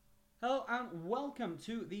Hello and welcome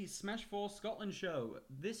to the Sm4sh Scotland show.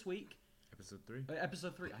 This week, Episode 3.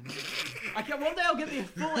 Episode 3. I can't. One day I'll get the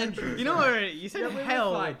full intro. You know where you said Yeah,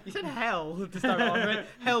 hell. You said hell to start off with.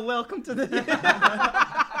 Hell, welcome to the.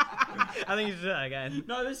 I think you should do that again.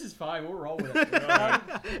 No, this is fine. We'll roll with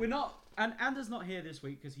it. We're not. And Anders not here this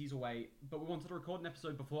week because he's away. But we wanted to record an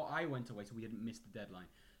episode before I went away, so we didn't miss the deadline.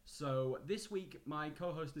 So this week, my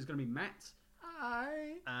co-host is going to be Matt.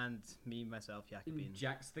 Hi. And me, myself, Jakobin.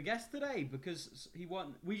 Jack's the guest today because he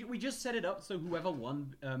won. We just set it up so whoever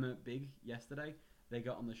won big yesterday, they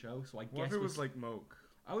got on the show. So I What guess if it was like Moke?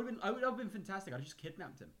 I would have been fantastic. I just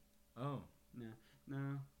kidnapped him. Oh. No,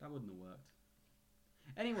 that wouldn't have worked.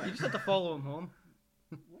 Anyway, You just had to follow him home.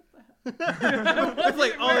 what the hell? With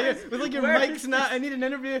like your where mics is and that. this? I need an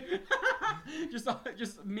interview.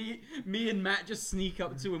 just me and Matt just sneak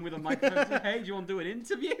up to him with a microphone. And say, hey, do you want to do an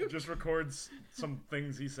interview? Just records some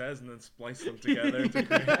things he says and then splice them together to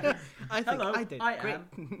create. I think Hello, I did. I Great.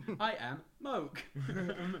 am Moke.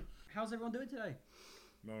 How's everyone doing today?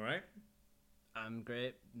 Alright? I'm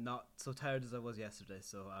great. Not so tired as I was yesterday.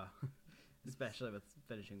 So, especially with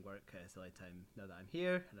finishing work, it's the time now that I'm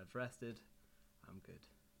here and I've rested. I'm good.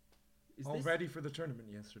 Is All this... ready for the tournament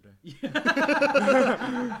yesterday.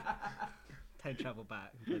 Time to travel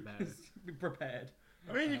back and play better. Be prepared.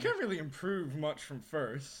 I mean, you can't really improve much from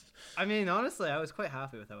first. I mean, honestly, I was quite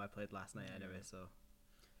happy with how I played last night anyway, so.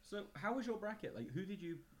 So, how was your bracket? Like, who did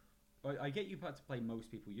you... I get you had to play most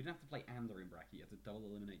people. You didn't have to play Ander in bracket. You had to double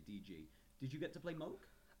eliminate DG. Did you get to play Moke?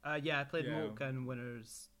 Yeah, I played Yeah. Moke and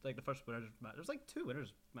winners, like the first winners match. There's like 2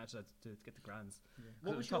 winners matches I had to get the grands.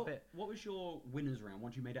 What it was, was top your, eight. what was your winners round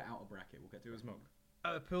once you made it out of bracket? We'll get to It was Moke.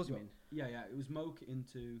 Pools, you Your- mean? Yeah, it was Moke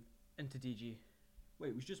into... Into DG. Wait,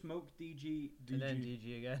 it was just Moke, DG... And then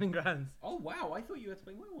DG again in grands. Oh, wow, I thought you had to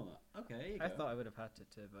play more than that. Okay, there you go. I thought I would have had to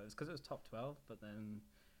too, but it was because it was top 12, but then...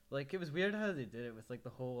 Like, it was weird how they did it with, like, the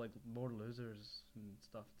whole, like, more losers and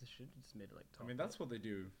stuff. They should have just made it, like, top I mean, that's what they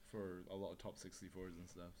do for a lot of top 64s and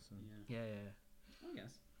stuff. So. Yeah, Yeah. I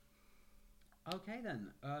guess. Okay,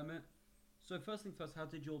 then. So, first thing first, how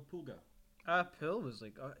did your pool go? Pool was,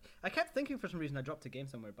 like... I kept thinking for some reason I dropped a game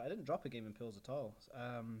somewhere, but I didn't drop a game in pools at all.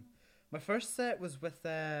 My first set was with,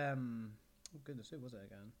 oh, goodness, who was it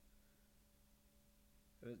again?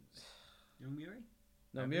 It was... Young Muri?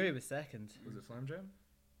 No, Abby? Muri was second. Was it Flam Jam?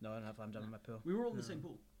 No, I didn't have Lamb Jam in my pool. We were all in the same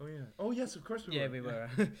pool. Oh, yeah. Oh, yes, of course we Yeah, were. we were.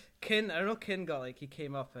 Kin, I don't know, Kin got, like, he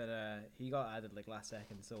came up and he got added, like, last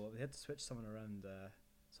second, so we had to switch someone around,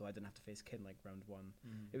 so I didn't have to face Kin, like, round 1.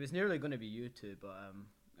 It was nearly going to be you two, but,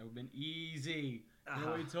 That would have been easy. You know Aha.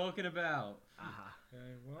 what you're talking about.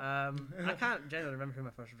 What? I can't generally remember who my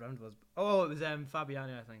first round was. Oh, it was,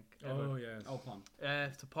 Fabiani, I think. Oh, yes. Oh, Pon.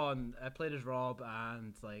 To Pawn, I played as Rob,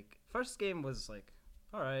 and, like, first game was, like,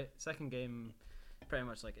 alright. Second game, pretty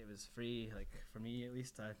much, like, it was free, like, for me, at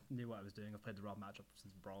least. I knew what I was doing. I've played the Rob matchup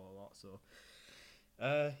since Brawl a lot, so...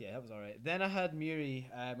 yeah, that was alright. Then I had Muri.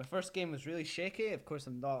 My first game was really shaky. Of course,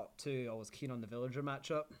 I'm not too always keen on the Villager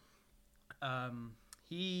matchup.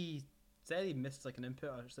 He said he missed like an input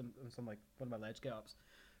or some like one of my ledge get-ups.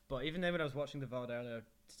 But even then when I was watching the VOD earlier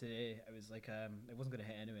today, I was like, it wasn't going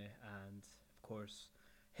to hit anyway. And of course,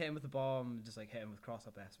 hit him with the bomb, just like hit him with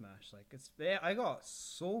cross-up Sm4sh. Like, I got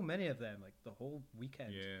so many of them, like the whole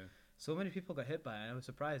weekend. Yeah. So many people got hit by it, and I was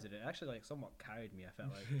surprised at it. It actually, like, somewhat carried me, I felt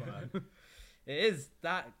like. But it is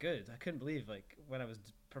that good. I couldn't believe, like, when I was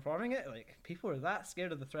performing it, like, people were that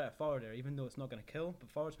scared of the threat of forward air, even though it's not going to kill. But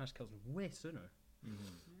forward smash kills way sooner.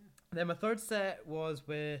 Then my third set was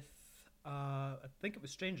with, I think it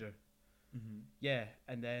was Stranger. Yeah,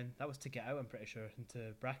 and then that was to get out, I'm pretty sure,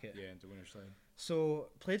 into bracket. Yeah, into winner's side. So,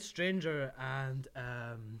 played Stranger, and,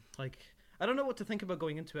 like, I don't know what to think about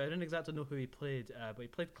going into it. I didn't exactly know who he played, but he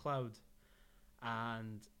played Cloud.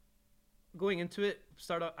 And going into it,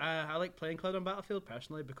 I like playing Cloud on Battlefield,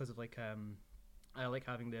 personally, because of, like, I like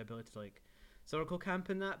having the ability to, like, circle camp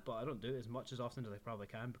in that, but I don't do it as much as often as I probably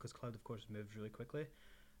can, because Cloud, of course, moves really quickly.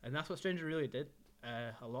 And that's what Stranger really did,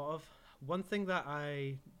 a lot of. One thing that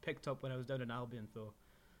I picked up when I was down in Albion, though,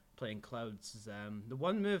 playing Clouds, is the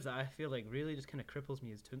one move that I feel like really just kind of cripples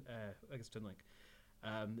me is Toon Link,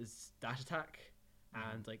 is dash attack.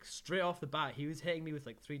 And like straight off the bat, he was hitting me with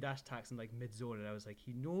like 3 dash attacks in like mid zone, and I was like,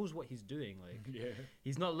 he knows what he's doing. Like, Yeah.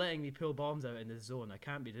 he's not letting me pull bombs out in this zone. I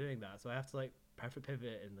can't be doing that, so I have to like perfect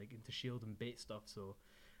pivot and like into shield and bait stuff. So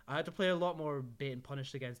I had to play a lot more bait and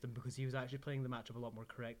punish against him, because he was actually playing the matchup a lot more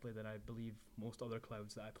correctly than I believe most other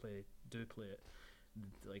Clouds that I play do play it.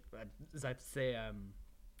 Like, as I say,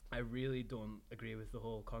 I really don't agree with the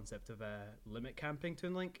whole concept of limit camping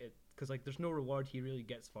Toon Link, because like there's no reward he really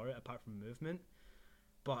gets for it apart from movement.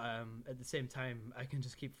 But at the same time, I can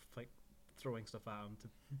just keep like throwing stuff at him to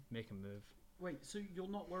make him move. Wait, so you're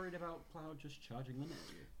not worried about Cloud just charging limit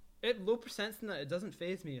at you? It low percents in that it doesn't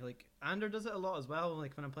phase me. Like Ander does it a lot as well.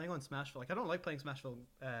 Like when I'm playing on Smashville, like I don't like playing Smashville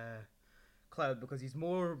Cloud because he's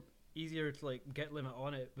more easier to like get limit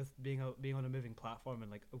on it with being on a moving platform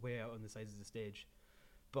and like way out on the sides of the stage.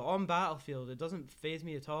 But on Battlefield, it doesn't phase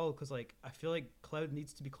me at all because like I feel like Cloud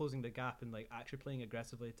needs to be closing the gap and like actually playing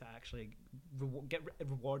aggressively to actually get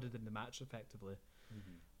rewarded in the match effectively.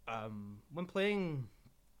 When playing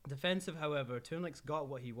defensive, however, Toonlink's got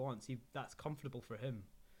what he wants. That's comfortable for him.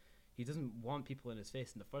 He doesn't want people in his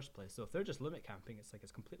face in the first place. So if they're just limit camping,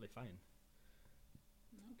 it's completely fine.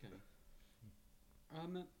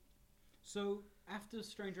 Okay. So after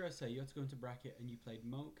Stranger SA, you had to go into bracket and you played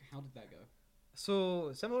Moke. How did that go?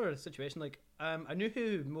 So similar situation. Like I knew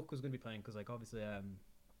who Moke was going to be playing because like obviously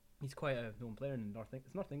he's quite a known player in North England.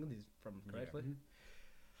 It's North England he's from, correctly.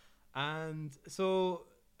 Yeah. And so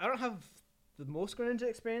I don't have the most Greninja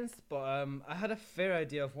experience, but I had a fair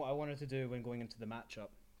idea of what I wanted to do when going into the matchup.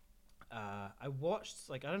 I watched,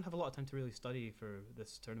 like, I didn't have a lot of time to really study for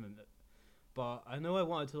this tournament, but I know I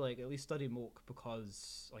wanted to like at least study Moke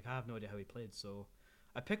because like I have no idea how he played. So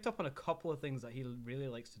I picked up on a couple of things that he really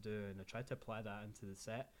likes to do, and I tried to apply that into the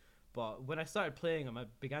set. But when I started playing him, I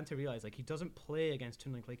began to realize like he doesn't play against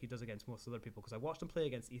Toonlink like he does against most other people. Because I watched him play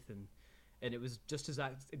against Ethan, and it was just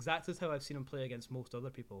exactly how I've seen him play against most other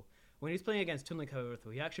people. When he's playing against Toonlink, however,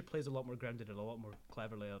 though, he actually plays a lot more grounded and a lot more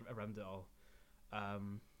cleverly around it all. I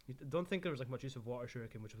don't think there was like much use of Water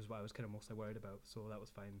Shuriken, which was what I was kind of mostly worried about, so that was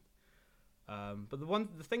fine. But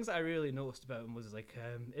the things that I really noticed about him was like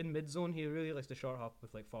in mid zone he really likes to short hop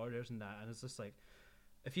with like forwarders and that, and it's just like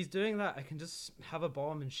if he's doing that, I can just have a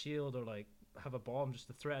bomb and shield or like have a bomb just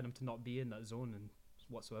to threaten him to not be in that zone and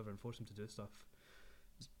whatsoever and force him to do stuff.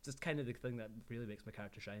 It's just kind of the thing that really makes my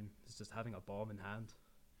character shine. It's just having a bomb in hand.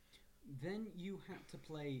 Then you had to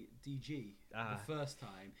play DG the first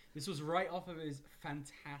time. This was right off of his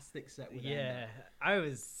fantastic set with Ender. I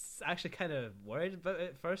was actually kind of worried about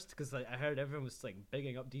it first because like, I heard everyone was like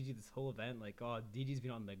bigging up DG this whole event. Like, oh, DG's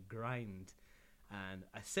been on the grind. And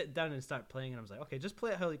I sit down and start playing, and I was like, okay, just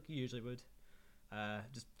play it how like you usually would.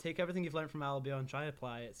 Just take everything you've learned from Albion, try and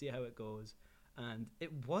apply it, see how it goes. And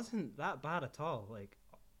it wasn't that bad at all. Like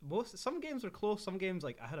some games were close, some games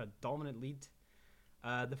like I had a dominant lead.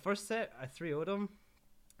 The first set, I 3-0'd him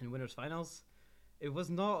in winners finals. It was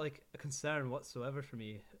not like a concern whatsoever for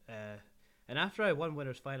me. And after I won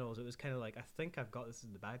winners finals, it was kind of like, I think I've got this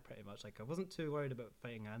in the bag pretty much. Like I wasn't too worried about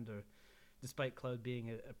fighting Ander, despite Cloud being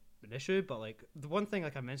an issue. But like the one thing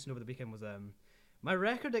like I mentioned over the weekend was my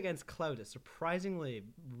record against Cloud is surprisingly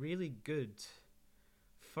really good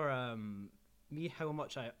for me, how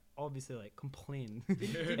much I obviously like complain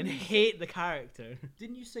and hate the character.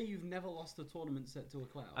 Didn't you say you've never lost a tournament set to a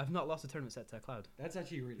Cloud? I've not lost a tournament set to a Cloud. That's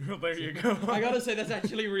actually really Well, there you go. I gotta say that's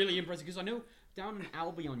actually really impressive because I know down in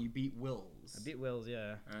Albion you beat Wills. I beat Wills,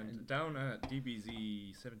 yeah. And down at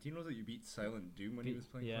DBZ 17, was it? You beat Silent Doom when he was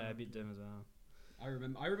playing? Yeah, I beat Doom as well. I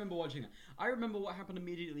remember watching that. I remember what happened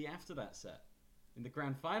immediately after that set. In the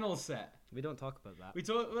grand final set. We don't talk about that. We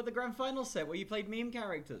talked about the grand final set where you played meme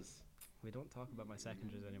characters. We don't talk about my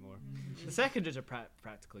secondaries anymore. The secondaries are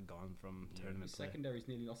practically gone from tournament play. Secondaries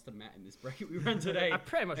nearly lost to Matt in this break we ran today. I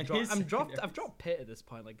pretty much dropped. I've dropped Pit at this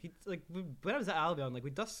point. When I was at Albion, like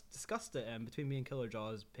we discussed it between me and Killer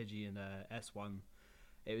Jaws, Pidgey, and S1.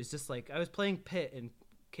 It was just like I was playing Pit, and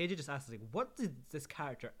KJ just asked like, "What did this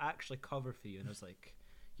character actually cover for you?" And I was like,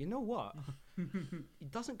 "You know what? He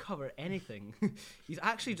doesn't cover anything. He's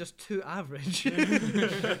actually just too average."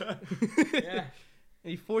 Yeah. And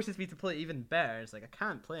he forces me to play even better. It's like I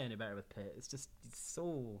can't play any better with Pit. It's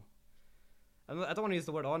so. I don't want to use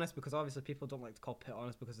the word honest because obviously people don't like to call Pit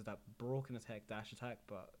honest because of that broken as heck dash attack.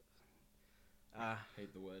 But I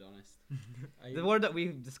hate the word honest. The word that we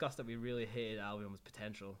discussed that we really hated at Albion was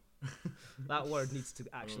potential. That word needs to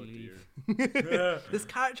actually leave. This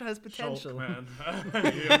character has potential. Shulk, man.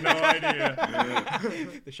 You have no idea.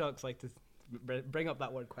 The Shulks like to bring up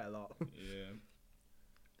that word quite a lot. Yeah.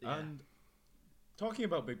 And talking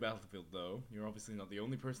about Big Battlefield, though, you're obviously not the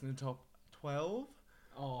only person in top 12.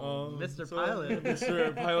 Oh, Mr. Pilot.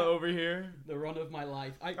 Mr. Pilot over here. The run of my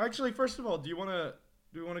life. Actually, first of all, do we want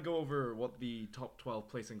to go over what the top 12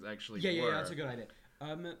 placings actually were? Yeah, that's a good idea.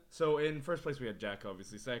 So in first place we had Jack,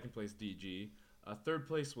 obviously. Second place DG. Third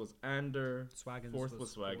place was Ander. Swaggins Fourth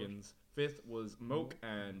was Swaggins. Fifth was Moke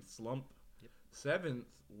and Slump. Yep. Seventh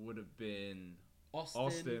would have been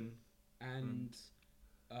Austin. And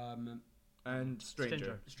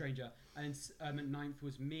Stranger. And ninth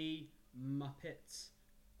was me, Muppets,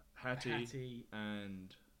 Hattie,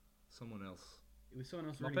 and someone else. It was someone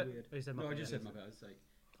else Muppet? really weird. Oh, you said No, I Muppet, just yeah. said Muppet. I was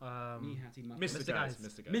like, me, Hattie, Muppet. Mystic Eyes.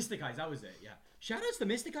 Mystic Eyes, that was it, yeah. Shout outs to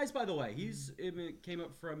Mystic Eyes, by the way. He's came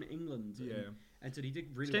up from England. And so he did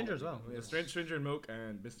really Stranger well. as well. Yeah, Stranger and Moke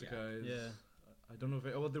and Mystic Yeah. Eyes. Yeah. I don't know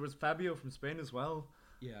if oh, there was Fabio from Spain as well.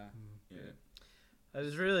 Yeah. Yeah. It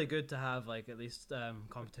was really good to have like at least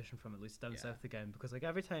competition from at least down Yeah. south again, because like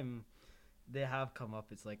every time they have come up,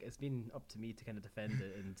 it's like it's been up to me to kind of defend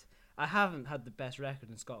it, and I haven't had the best record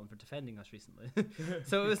in Scotland for defending us recently.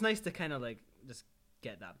 So it was nice to kind of like just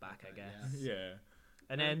get that back, I guess. Yeah.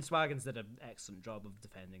 And then Swaggins did an excellent job of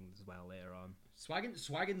defending as well later on.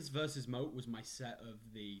 Swaggins versus Moat was my set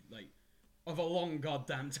of a long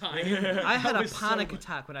goddamn time. I had a was panic so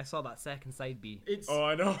attack when I saw that second side B. It's Oh,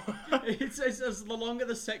 I know. it's as the longer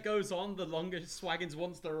the set goes on, the longer Swaggins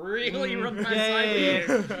wants to really run past Yeah.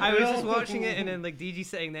 side. I was just watching it, and then like DG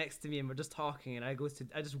sitting next to me, and we're just talking, and I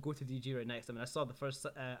just go to DG right next to him, and I saw the first.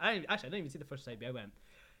 I didn't even see the first side B. I went.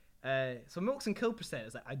 So Milks and kill percent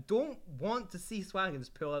is like, I don't want to see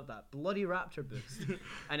Swaggins pull out that bloody Raptor boost,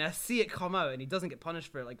 and I see it come out and he doesn't get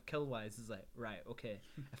punished for it like kill wise. It's like, right, okay,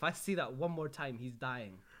 if I see that one more time, he's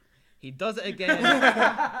dying. He does it again.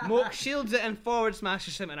 Milk shields it and forward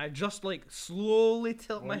smashes him, and I just like slowly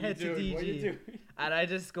tilt my head to DG, and I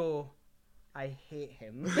just go, I hate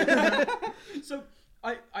him. So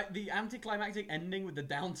I the anticlimactic ending with the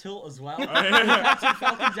down tilt as well. Captain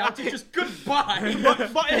Falcon down tilt, just goodbye.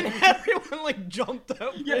 but then everyone like jumped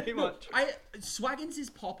out pretty much.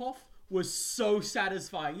 Swaggins' pop off was so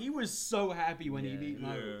satisfying. He was so happy when he beat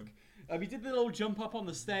Moke. He did the little jump up on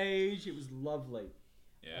the stage. It was lovely.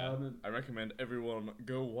 Yeah, I recommend everyone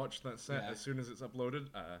go watch that set as soon as it's uploaded.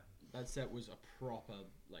 That set was a proper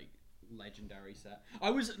legendary set. I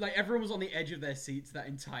was everyone was on the edge of their seats that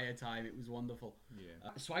entire time. It was wonderful.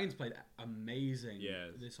 Yeah, Swaggins played amazing. Yeah,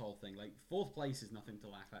 this whole thing, fourth place is nothing to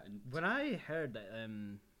laugh at. And when I heard that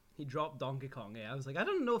he dropped Donkey Kong, I was like, I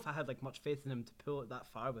don't know if I had much faith in him to pull it that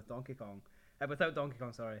far with Donkey Kong, without Donkey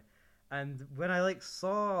Kong, sorry. And when I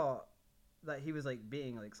saw that he was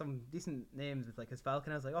beating some decent names with his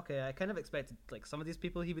Falcon, I was like, okay, I kind of expected some of these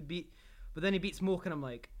people he would beat, but then he beat Smoke, and I'm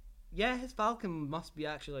like, yeah, his Falcon must be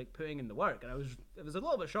actually putting in the work. And it was a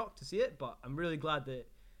little bit shocked to see it, but I'm really glad that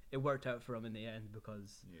it worked out for him in the end,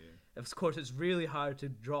 because of course it's really hard to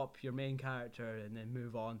drop your main character and then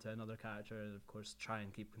move on to another character, and of course try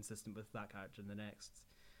and keep consistent with that character in the next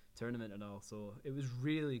tournament and all. So it was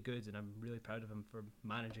really good, and I'm really proud of him for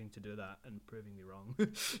managing to do that and proving me wrong.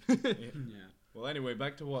 Yeah. Well, anyway,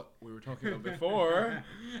 back to what we were talking about before.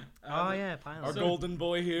 Finals. Our golden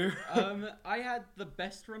boy here. I had the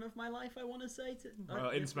best run of my life, I want to say.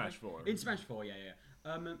 In Smash 4. In Smash 4, yeah.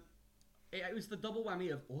 It was the double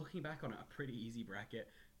whammy of looking back on it, a pretty easy bracket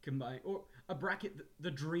combined, or a bracket,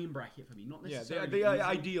 the dream bracket for me, not necessarily the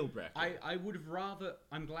ideal bracket. I would have rather.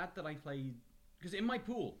 I'm glad that I played, because in my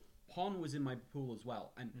pool, Pon was in my pool as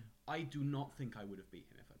well, and I do not think I would have beat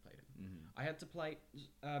him if I played him. I had to play.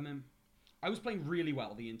 I was playing really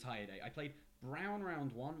well the entire day. I played Brown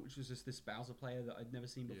round 1, which was just this Bowser player that I'd never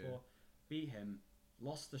seen before. Beat him,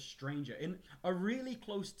 lost to Stranger in a really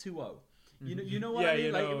close 2-0. You know what I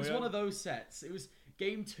mean? It was one of those sets. It was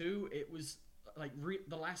game 2. It was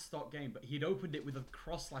the last stock game, but he'd opened it with a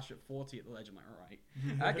cross slash at 40 at the ledge. I'm like, all right,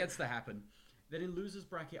 that gets to happen. Then in losers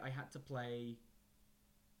bracket, I had to play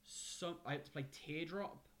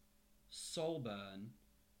Teardrop, Soulburn.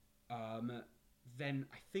 Then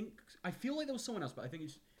I feel like there was someone else, but I think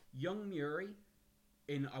it's Young Muri.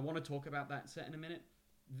 I want to talk about that set in a minute.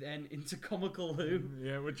 Then into Comical Lou.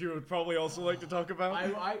 Yeah, which you would probably also like to talk about.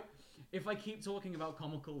 If I keep talking about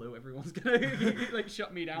Comical Lou, everyone's gonna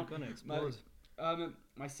shut me down. I'm gonna explode.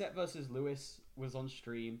 My set versus Lewis was on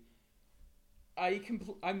stream.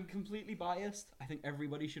 I'm completely biased. I think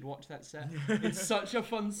everybody should watch that set. It's such a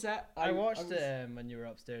fun set. I watched it when you were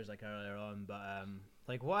upstairs earlier on, but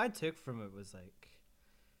what I took from it was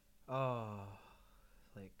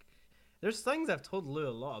there's things I've told Lou a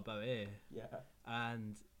lot about, Yeah.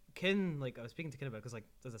 And Kin, I was speaking to Kin about it, because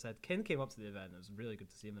as I said, Kin came up to the event. It was really good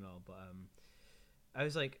to see him and all, but I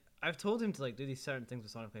was I've told him to do these certain things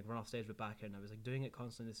with Sonic, run off stage with back here, and I was doing it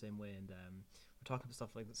constantly the same way, and we're talking about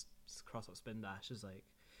stuff like this cross-up spin dash is and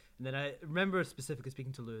then I remember specifically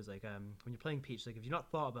speaking to Lou, when you're playing Peach, have you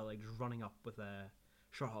not thought about just running up with a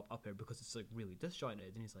short hop up here because it's really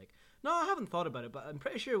disjointed? And he's like, no, I haven't thought about it, but I'm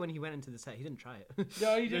pretty sure when he went into the set he didn't try it.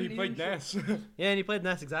 No, he played Ness. Yeah, and he played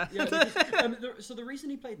Ness, exactly. So the reason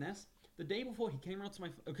he played Ness, the day before he came around to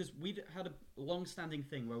because we'd had a long-standing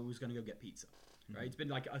thing where we was going to go get pizza, right? It's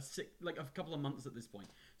been a couple of months at this point.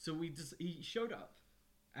 So he showed up,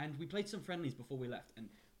 and we played some friendlies before we left, and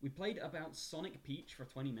We played about Sonic Peach for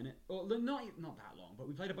 20 minutes. Or not that long, but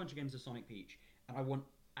we played a bunch of games of Sonic Peach, and I won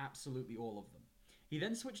absolutely all of them. He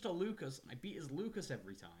then switched to Lucas, and I beat his Lucas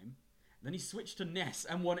every time. Then he switched to Ness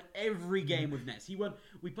and won every game with Ness.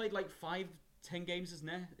 We played like 5-10 games as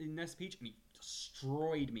in Ness Peach, and he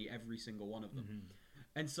destroyed me every single one of them.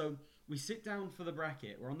 And so we sit down for the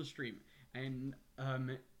bracket. We're on the stream, and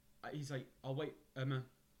he's like, "I'll wait.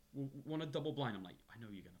 Want a double blind?" I'm like, "I know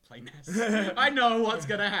you're gonna play Ness. I know what's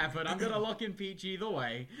gonna happen. I'm gonna lock in Peach either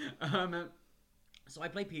way." So I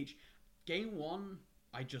play Peach. Game 1,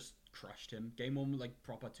 I just crushed him. Game 1, like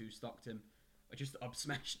proper 2-stocked him. I just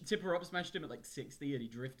Tipper up smashed him at like 60, and he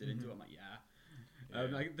drifted into it. I'm like, yeah.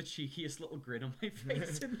 Like the cheekiest little grin on my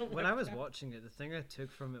face in the When I was watching it, the thing I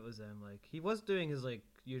took from it was like he was doing his like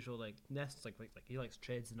usual like Ness like he likes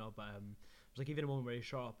trades and all, but it was like even a moment where he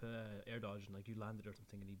shot up air dodge and like you landed or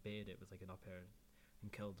something and he baited it with like an up air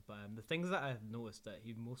and killed. But the things that I noticed that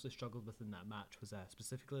he mostly struggled with in that match was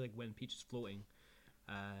specifically like when Peach is floating,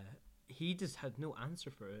 he just had no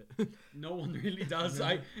answer for it. No one really does.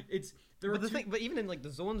 But even in like the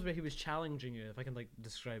zones where he was challenging you, if I can like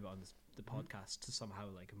describe it on the podcast to somehow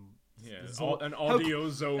like an audio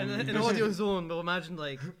zone. An audio zone. Well, imagine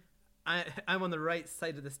like I'm on the right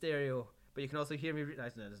side of the stereo. But you can also hear me.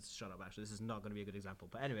 Shut up, actually. This is not going to be a good example.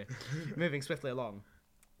 But anyway, moving swiftly along.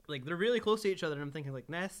 Like, they're really close to each other, and I'm thinking, like,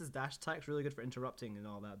 Ness's dash attack's really good for interrupting and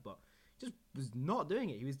all that, but he just was not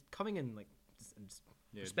doing it. He was coming in, like,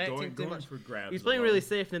 respecting too much. For grabs. He was playing really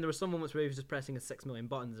safe, and then there were some moments where he was just pressing his 6 million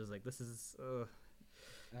buttons. It was like, this is.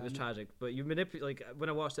 It was tragic. But you manipulate. Like, when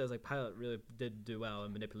I watched it, I was like, Pilot really did do well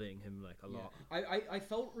in manipulating him, like, a lot. I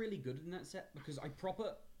felt really good in that set because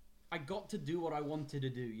I got to do what I wanted to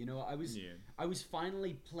do, you know. I was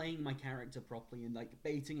finally playing my character properly and like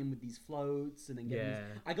baiting him with these floats and then getting.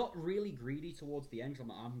 I got really greedy towards the end. I'm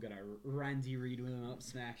like, I'm gonna Randy Reed with an up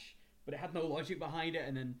smash, but it had no logic behind it.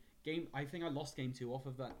 And then I think I lost game 2 off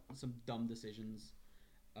of that. Some dumb decisions.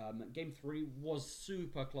 Game 3 was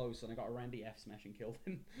super close, and I got a Randy F smash and killed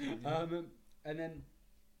him. And then.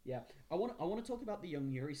 Yeah, I want to talk about the Young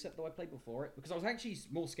Yuri set though I played before it, because I was actually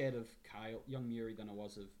more scared of Young Yuri than I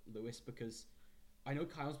was of Lewis, because I know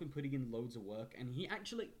Kyle's been putting in loads of work, and he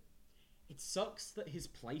actually, it sucks that his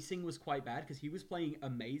placing was quite bad because he was playing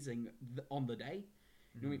amazing on the day.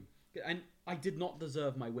 You know what I mean? And I did not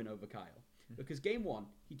deserve my win over Kyle, because game 1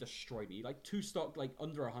 he destroyed me, like 2-stock, like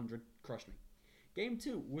under 100, crushed me. Game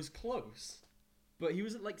 2 was close, but he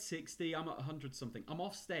was at like 60. I'm at 100 something. I'm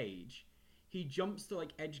off stage. He jumps to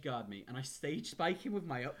like edge guard me, and I stage spike him with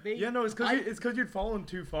my up B. Yeah, no, it's because you'd fallen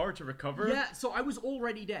too far to recover. Yeah, so I was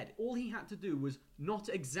already dead. All he had to do was not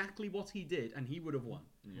exactly what he did, and he would have won.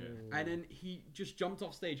 Yeah. And then he just jumped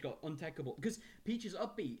off stage, got untechable, because Peach's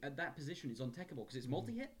up B at that position is untechable because it's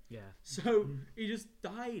multi-hit. Yeah. So he just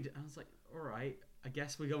died, and I was like, all right, I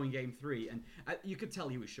guess we're going game 3, and you could tell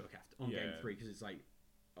he was shook after game 3 because it's like.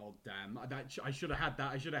 Oh damn! I should have had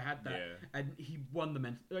that. Yeah. And he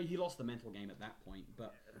won he lost the mental game at that point,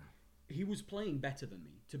 but he was playing better than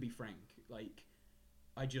me. To be frank, like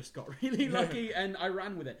I just got really lucky and I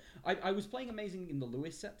ran with it. I was playing amazing in the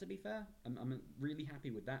Lewis set. To be fair, I'm really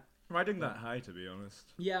happy with that. Riding that high, to be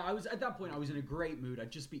honest. Yeah, I was at that point. I was in a great mood. I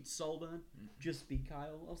just beat Solburn, just beat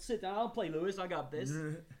Kyle. I'll sit down. I'll play Lewis. I got this.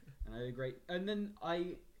 And I did great. And then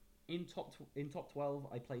In top 12,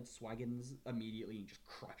 I played Swaggins immediately and just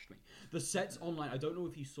crushed me. The sets online, I don't know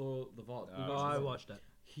if you saw the VOD. I watched it.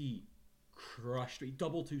 He crushed me.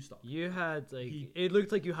 Double 2-stock. You had, like, it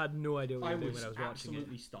looked like you had no idea what you were doing when I was watching it. I was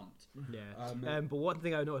absolutely stumped. Yeah. But one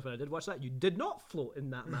thing I noticed when I did watch that, you did not float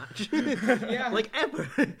in that match. Yeah. Like, ever.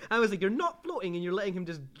 I was like, you're not floating and you're letting him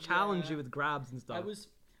just challenge you with grabs and stuff.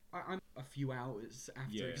 I'm a few hours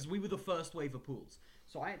after, because we were the first wave of pools.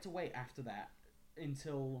 So I had to wait after that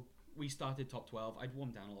until we started top 12. I'd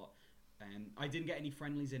warmed down a lot, and I didn't get any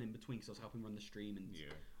friendlies in between because I was helping run the stream and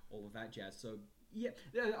all of that jazz. So yeah,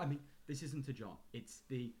 I mean, this isn't to John. It's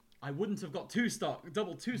I wouldn't have got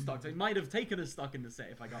double 2-stock. I might have taken a stock in the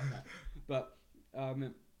set if I got that. But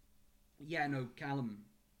yeah, no, Callum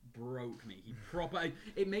broke me.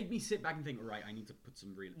 It made me sit back and think, right, I need to put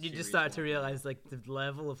some real. You just started to realize like the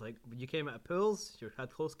level of like when you came out of pools, you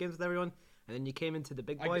had close games with everyone. And then you came into the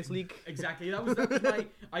big boys league. Exactly. That was my.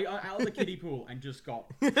 I out of the kiddie pool and just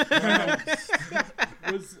got. There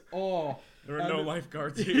are no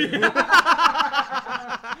lifeguards here.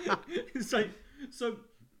 It's like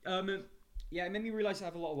yeah, it made me realize I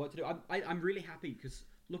have a lot of work to do. I'm really happy because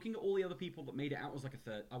looking at all the other people that made it out as like a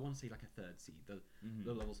third. I want to say like a third seed.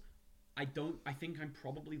 The levels. I think I'm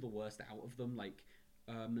probably the worst out of them. Like.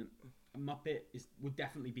 Muppet would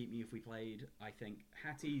definitely beat me if we played. I think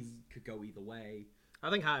Hattie's could go either way. I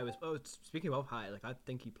think Hattie was. Oh, speaking of Hattie, like I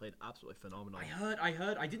think he played absolutely phenomenal. I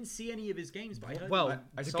heard. I didn't see any of his games, but I heard. Well,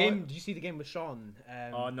 I the saw game. it. Did you see the game with Sean?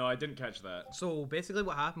 Oh no, I didn't catch that. So basically,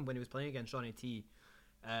 what happened when he was playing against Sean AT?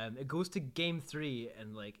 It goes to game 3,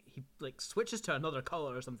 and like he like switches to another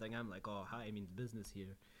color or something. I'm like, oh, Hattie means business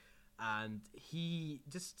here, and he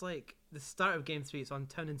just like the start of game 3. It's on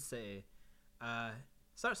Town and City.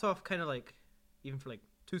 Starts off kind of like even for like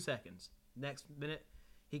 2 seconds. Next minute,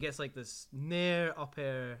 he gets like this nair up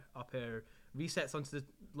air, resets onto the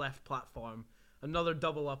left platform. Another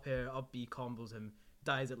double up air, up B combos him,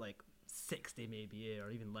 dies at like 60 maybe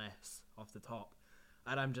or even less off the top.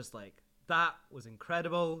 And I'm just like, that was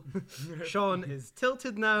incredible. Sean is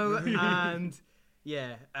tilted now, and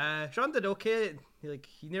yeah, Sean did okay.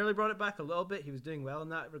 He nearly brought it back a little bit. He was doing well in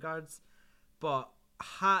that regards, but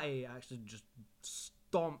Hattie actually just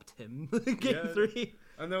stomped him in game 3.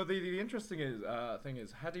 And no, the interesting thing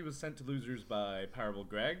is, Hattie was sent to losers by Parable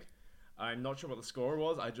Greg. I'm not sure what the score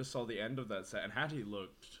was. I just saw the end of that set, and Hattie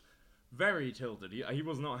looked very tilted. He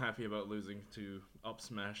was not happy about losing to Up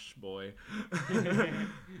Smash Boy.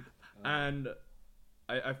 And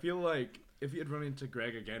I feel like if he had run into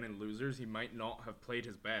Greg again in losers, he might not have played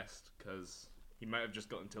his best, because he might have just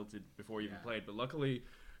gotten tilted before he even played. But luckily,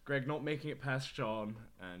 Greg not making it past Sean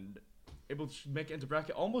and able to make it into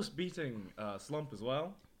bracket, almost beating Slump as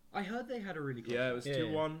well. I heard they had a really close. Yeah, it was Yeah.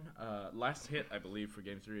 2-1. Last hit, I believe, for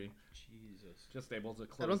game 3. Jesus. Just able to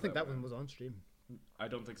close. I don't think that one. one was on stream. I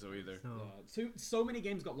don't think so either. No. So many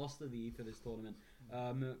games got lost to the for this tournament.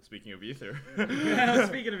 Speaking of Ether.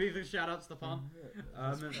 Speaking of Ether, shout outs to Tom.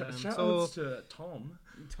 Shout so- outs to Tom.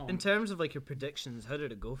 In terms of like your predictions, how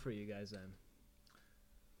did it go for you guys then?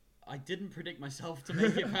 I didn't predict myself to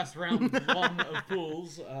make it past round 1 of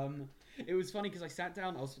pools. It was funny because I sat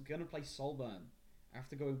down. I was gonna play Solburn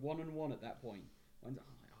after going 1-1 at that point. I'm like,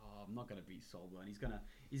 oh, I'm not gonna beat Solburn.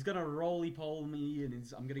 He's gonna roly-poly me, and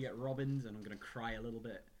I'm gonna get Robbins, and I'm gonna cry a little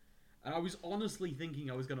bit. And I was honestly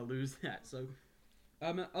thinking I was gonna lose that. So,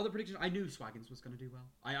 other predictions, I knew Swaggins was gonna do well.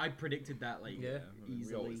 I predicted that like Yeah. We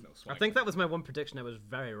easily. always know I think that was my one prediction I was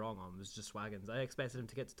very wrong on, was just Swaggins. I expected him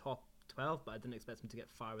to get to top 12, but I didn't expect him to get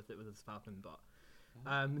far with it with his Falcon. But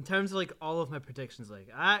in terms of like all of my predictions, like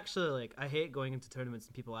I hate going into tournaments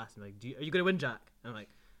and people ask me like, are you gonna win, Jack? And I'm like,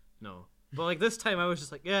 no. But like this time I was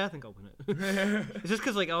just like, yeah, I think I'll win it. It's just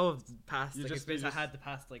because like all of the past experience I had the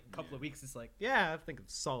past like couple of weeks, it's like, yeah, I think I've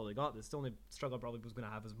solidly got this. The only struggle I probably was gonna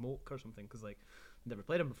have is Moke or something, because like never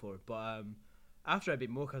played him before. But after I beat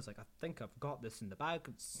Moke, I was like, I think I've got this in the bag.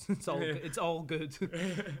 It's all good.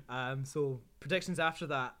 So predictions after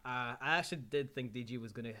that, I actually did think DG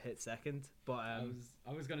was gonna hit second, but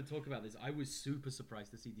I was going to talk about this. I was super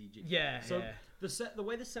surprised to see DG. yeah. So the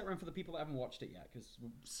way the set ran, for the people that haven't watched it yet, because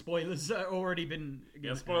spoilers have already been.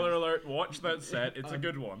 Yeah, spoiler alert. Watch that set. It's a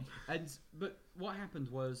good one. But what happened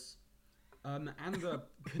was, Ander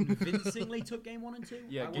convincingly took game 1 and 2.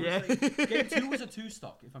 Yeah, I wanna say game 2 was a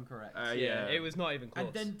 2-stock, if I'm correct. Yeah. It was not even close.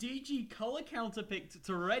 And then DG color counterpicked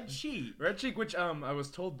to Red Sheep. Red Cheek, which I was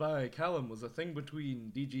told by Callum was a thing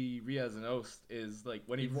between DG, Riaz, and Oast, is like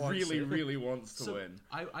when he really wants to win.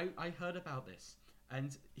 I heard about this,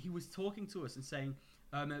 and he was talking to us and saying,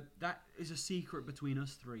 that is a secret between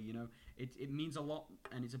us three, you know. It means a lot,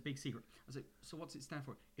 and it's a big secret. I was like, so what's it stand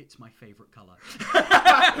for? It's my favorite color.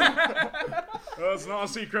 Well, it's not a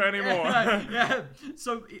secret anymore. Yeah.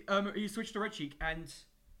 So he switched to Red Cheek and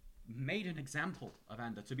made an example of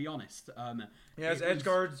Ander, to be honest. Yeah, his edge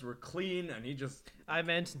guards were clean, and he just... I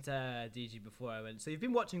mentioned to DG before I went, so you've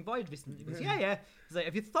been watching Void recently? He goes, yeah. He's like,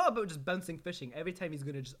 have you thought about just bouncing fishing every time he's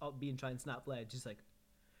going to just up B and try and snap ledge? He's like,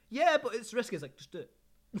 yeah, but it's risky. He's like, just do it.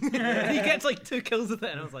 And he gets like 2 kills with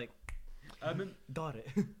it, and I was like, got it.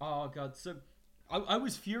 Oh, God. So I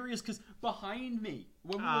was furious because behind me,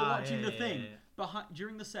 when we were watching the thing,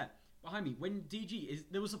 during the set, behind me, when DG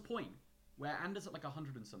there was a point where Anders at like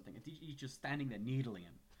 100 and something, and DG's just standing there needling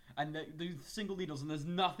him. And the single needles, and there's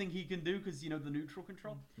nothing he can do because, you know, the neutral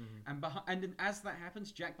control. Mm-hmm. And then as that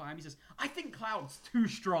happens, Jack behind me says, I think Cloud's too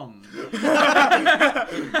strong.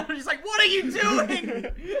 And he's like, what are you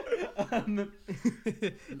doing?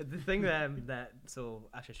 The thing so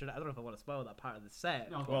actually, I don't know if I want to spoil that part of the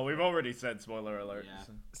set. No. Well, we've already said spoiler alert. Yeah.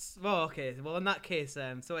 So. Well, okay. Well, in that case,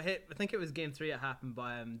 so I think it was game 3 it happened,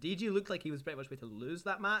 but DG looked like he was pretty much way to lose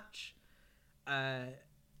that match.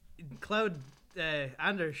 Cloud...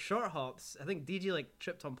 Anders short hops. I think DG like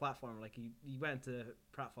tripped on platform, like he went into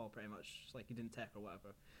pratfall pretty much, like he didn't tech or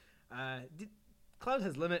whatever. Cloud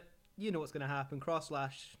has limit. You know what's going to happen. Cross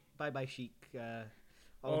slash. Bye bye Sheik.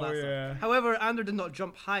 All that stuff. However, Ander did not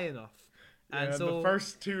jump high enough. And yeah, so the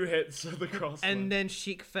first 2 hits of the cross. and then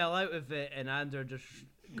Sheik fell out of it, and Ander just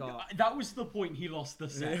got. That was the point he lost the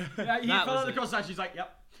set. He That fell was out the it. cross slash. He's like,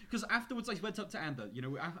 yep. Because afterwards, I went up to Ander. You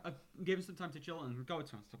know, I gave him some time to chill and go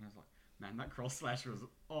to him. And I was like, man, that cross slash was.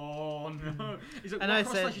 Oh no. He's like, And what I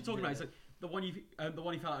cross said- slash you talking about? He's like, the one he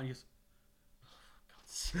fell out and he goes.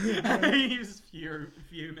 He was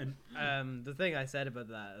fuming. The thing I said about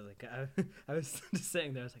that, like, I was just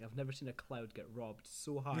sitting there. I was like, I've never seen a cloud get robbed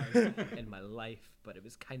so hard in my life, but it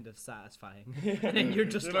was kind of satisfying. And then you're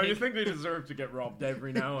just like, you think they deserve to get robbed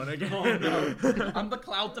every now and again. Oh no! I'm the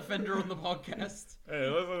cloud defender on the podcast. Hey,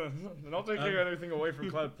 listen, they're not taking anything away from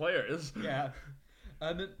Cloud players. Yeah.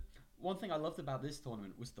 One thing I loved about this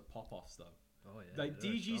tournament was the pop-offs, though. oh yeah, Like,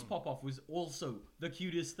 they're DG's strong. pop-off was also the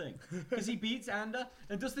cutest thing. Because he beats Ander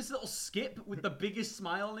and does this little skip with the biggest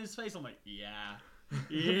smile on his face. I'm like, yeah.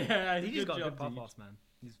 Yeah, He just got job, good pop Deej. offs, man.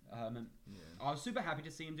 He's I was super happy to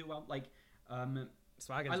see him do well. Like,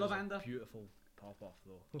 Swaggins I love was a Ander. beautiful pop off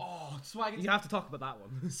though. oh, Swaggin's You have to talk about that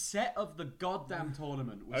one. set of the goddamn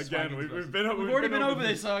tournament was Again, Swaggin's we've versus- been We've already been over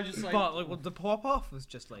this, so I just like... But like, well, the pop off was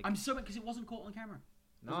just like I'm so mad because it wasn't caught on camera.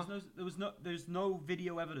 There's no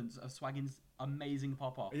video evidence of Swaggin's amazing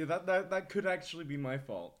pop-off. Yeah, that could actually be my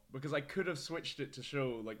fault because I could have switched it to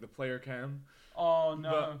show like the player cam, Oh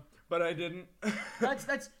no. but I didn't. That's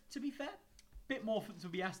to be fair, bit more to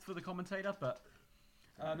be asked for the commentator, but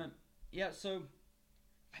yeah. So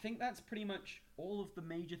I think that's pretty much all of the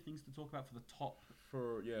major things to talk about for the top.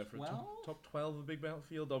 for 12? top 12 of Big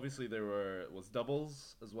Battlefield. Obviously, there was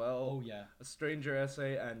doubles as well. Oh yeah. A Stranger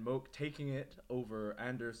essay and Moke taking it over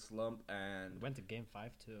Anders Slump and went to game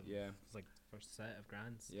 5 too. yeah, It was like the first set of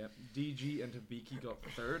grands. yeah. DG and Tabiki got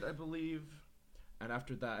 3rd, I believe, and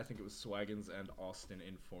after that, I think it was Swaggins and Austin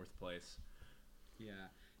in 4th place. Yeah.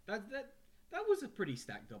 That was a pretty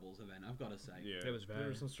stacked doubles event, I've got to say. Yeah, It was there very-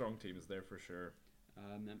 were some strong teams there for sure.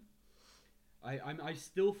 I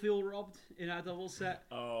still feel robbed in our doubles set.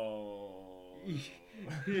 Oh.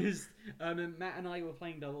 Because, Matt and I were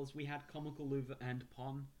playing doubles. We had Comical Louvre and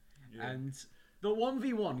Pon, Yeah. and the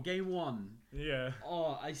 1v1 game 1. Yeah.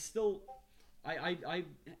 Oh, it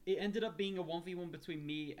ended up being a 1v1 between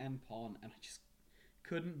me and Pon, and I just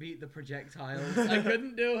couldn't beat the projectiles. I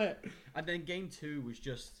couldn't do it. And then game 2 was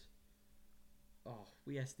just,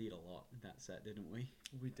 we SD'd a lot in that set, didn't we?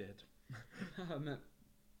 We did.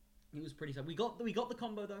 It was pretty sad. We got the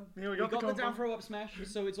combo though. Yeah, we got the combo. down throw up smash,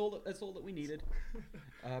 so that's all that we needed.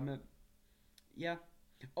 Yeah.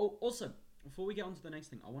 Oh, also, before we get on to the next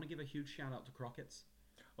thing, I want to give a huge shout out to Crockett's.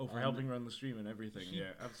 Oh, for helping run the stream and everything. He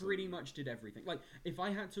Yeah, absolutely. pretty much did everything. Like, if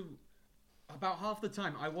I had to, about half the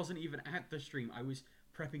time, I wasn't even at the stream. I was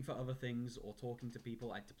prepping for other things or talking to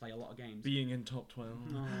people. I had to play a lot of games. Being in top 12.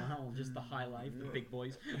 Oh, just the high life, the big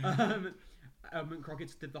boys.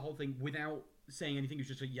 Crockett's did the whole thing without saying anything. He was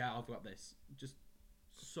just like, yeah, I'll go up this. Just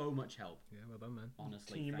so much help. Yeah, well done, man.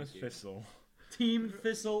 Honestly, Team thank you. Thistle. Team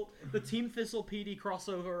Thistle, the Team Thistle PD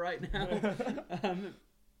crossover right now.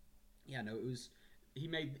 Yeah, no, it was. He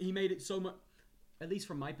made it so much. At least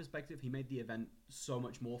from my perspective, he made the event so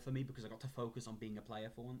much more for me because I got to focus on being a player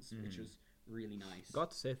for once, which was really nice.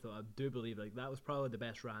 Got to say though, I do believe like that was probably the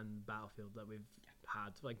best ran Battlefield that we've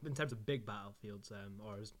had, like in terms of big battlefields.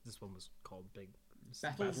 This one was called Big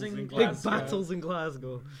Battles in Big Glasgow. Battles in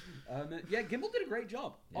Glasgow. Yeah, Gimbal did a great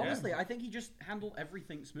job. Yeah. Honestly, I think he just handled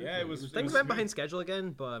everything smoothly. Yeah, it was- Things was went smooth. behind schedule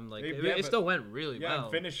again, but Yeah, it but- still went really Yeah, well.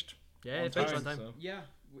 and finished. Yeah, it finished on time. So. Yeah,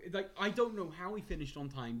 like I don't know how he finished on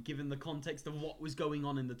time given the context of what was going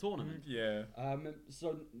on in the tournament. Yeah.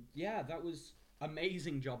 So yeah, that was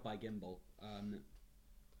amazing job by Gimbal.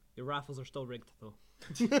 Your raffles are still rigged though.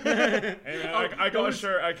 Hey, man, I got a was-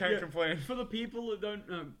 shirt. I can't complain. For the people that don't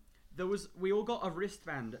know, we all got a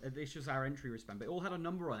wristband. This was our entry wristband, but it all had a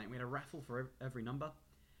number on it. We had a raffle for every number,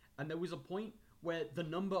 and there was a point where the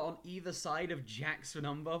number on either side of Jack's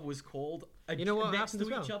number was called You know what next happened to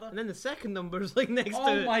as well? each other. And then the second number's like next to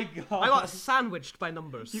Oh it. my god! I got sandwiched by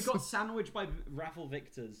numbers. You got sandwiched by raffle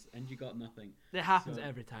victors, and you got nothing. It happens So-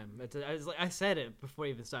 every time. I said it before I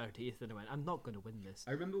even started to Ethan. I went, I'm not going to win this.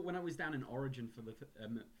 I remember when I was down in Origin for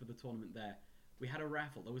the tournament there, we had a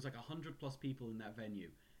raffle. There was like 100+ people in that venue,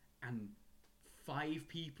 and 5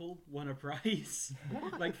 people won a prize.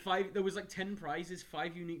 Like 5, there was like 10 prizes.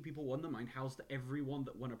 5 unique people won them. I housed everyone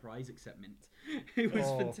that won a prize except Mint. It was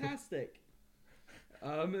fantastic.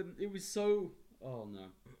 It was so. Oh no.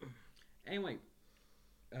 Anyway,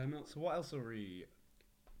 So what else are we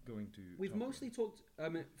going to? we've talk mostly talked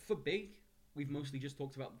for big. We've mostly just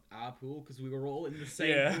talked about our pool because we were all in the same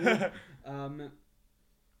Yeah. pool.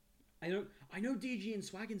 I know DG and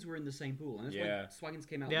Swaggins were in the same pool, and that's Yeah. why Swaggins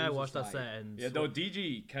came out. Yeah, I losers watched that side. set. And Yeah, though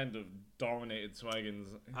DG kind of dominated Swaggins.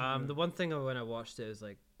 the one thing when I watched it is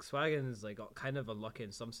like Swaggins like got kind of unlucky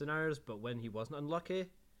in some scenarios, but when he wasn't unlucky,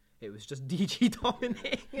 it was just DG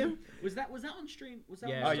dominating him. Was that on stream? Was that?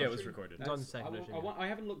 Yeah. on Oh, yeah, it was stream? recorded. It's on That's- second edition, I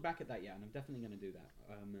haven't looked back at that yet, and I'm definitely going to do that.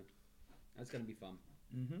 That's going to be fun.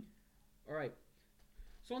 Mm-hmm. All right.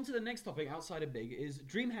 So on to the next topic outside of big is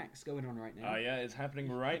dream hacks going on right now. Yeah, it's happening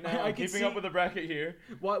right now. I I'm can keeping see- up with the bracket here.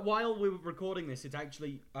 While we were recording this, it's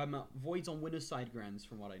actually Void's on winner's side grands,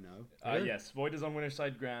 from what I know. Really? Yes, Void is on winner's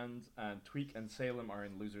side grands, and Tweak and Salem are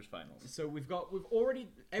in losers finals. So we've already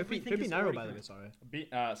everything. Could be is Nairo, already by the way. confirmed.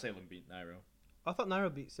 Sorry, Salem beat Nairo. I thought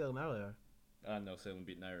Nairo beat Salem earlier. No, Salem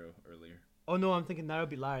beat Nairo earlier. Oh no, I'm thinking Nairo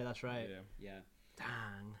beat Larry. That's right. Yeah. Yeah.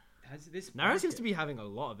 Dang. This Nairo seems to be having a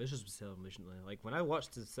lot of issues with Salem recently. Like when I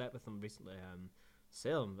watched his set with him recently,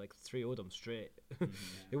 Salem like 3-0'd him straight.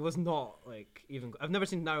 It was not like even. I've never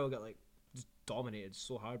seen Nairo get like just dominated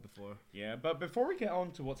so hard before. Yeah, but before we get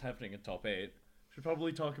on to what's happening in top 8, we should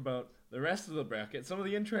probably talk about the rest of the bracket, some of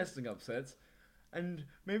the interesting upsets, and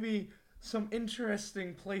maybe some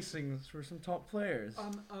interesting placings for some top players.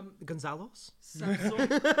 Gonzalez.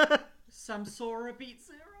 Samsora beat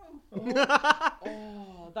Zero.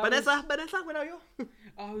 Vanessa, where are you?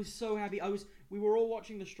 I was so happy. We were all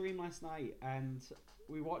watching the stream last night, and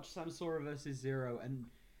we watched Samsora versus Zero, and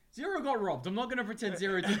Zero got robbed. I'm not going to pretend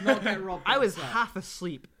Zero did not get robbed. I was that set. half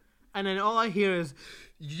asleep, and then all I hear is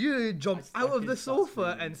you jump I out of can the start sofa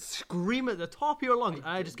screaming. and scream at the top of your lungs, and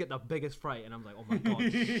I just get the biggest fright, and I'm like, oh my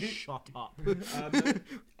god, shut up.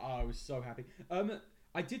 I was so happy.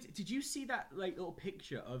 Did you see that like little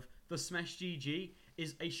picture of the Smash GG?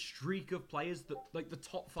 Is a streak of players that like the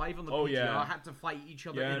top 5 on the PGR yeah. had to fight each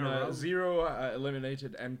other Yeah, in a row. Zero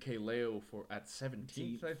eliminated MK Leo at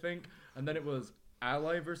 17th, I think. And then it was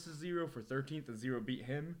Ally versus Zero for 13th, and Zero beat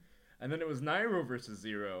him. And then it was Nairo versus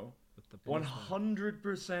Zero. With the bonus one.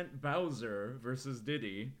 100% Bowser versus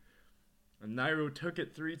Diddy. And Nairo took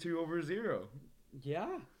it 3-2 over Zero,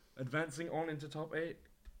 Yeah. advancing on into top 8.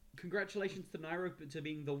 Congratulations to Nairo to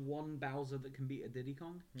being the one Bowser that can beat a Diddy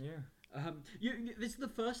Kong. Yeah. This is the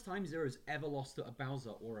first time Zero's ever lost to a Bowser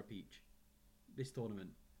or a Peach. This tournament.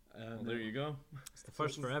 Well, there you go. It's the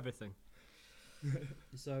first for everything.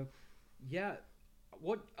 So, yeah.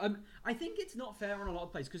 I think it's not fair on a lot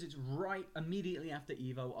of players because it's right immediately after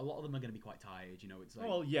Evo. A lot of them are going to be quite tired. You know, it's like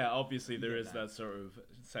Well, yeah, obviously there get is that. that sort of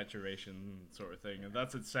saturation sort of thing, and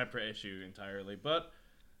that's a separate issue entirely. But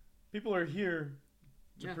people are here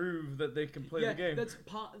to Yeah. prove that they can play yeah, the game. that's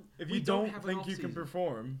part. If we you don't have an think you can off-season.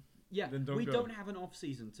 perform, Yeah, then don't we go. don't have an off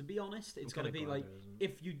season. To be honest, it's going to be like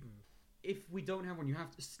if we don't have one, you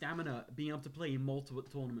have to stamina. Being able to play in multiple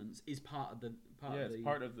tournaments is part of the it's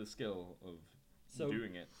part of the skill of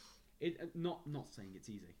doing it. Not saying it's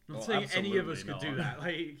easy. Not Oh, saying any of us absolutely could do not. that.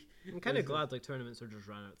 Like, I'm kind of glad like tournaments are just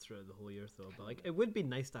ran out throughout the whole year though. But like it would be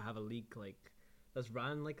nice to have a league like that's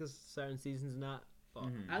ran like as certain seasons and that. But,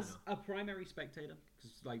 as a primary spectator,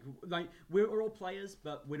 because like we're all players,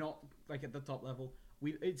 but we're not like at the top level.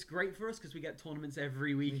 It's great for us because we get tournaments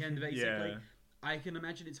every weekend. Basically, Yeah. I can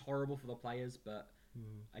imagine it's horrible for the players, but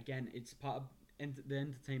again, it's part of the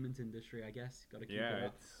entertainment industry. I guess got to keep it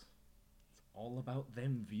up. It's all about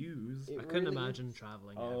them views. It I couldn't really imagine is.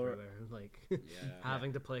 traveling Oh, everywhere, like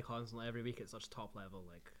having to play constantly every week at such top level.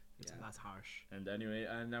 Like that's harsh. And anyway,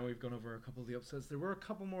 and now we've gone over a couple of the upsets. There were a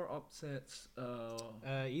couple more upsets.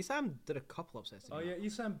 Esam did a couple upsets. Oh yeah,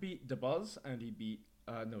 Isam beat DeBuzz, and he beat.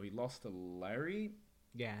 No, he lost to Larry,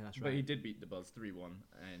 Yeah, that's but he right. did beat DeBuzz 3-1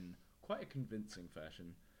 in quite a convincing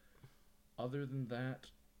fashion. Other than that,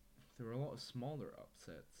 there were a lot of smaller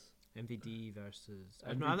upsets. MVD versus.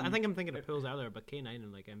 I MVD think I'm thinking of pools earlier, but K9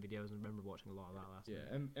 and like MVD. I remember watching a lot of that last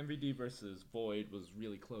Yeah, night. MVD versus Void was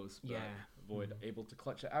really close, but Yeah. Void able to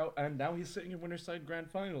clutch it out, and now he's sitting in winner's side grand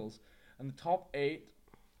finals. And the top 8,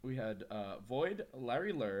 we had Void,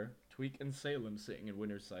 Larry Lur, Tweak, and Salem sitting in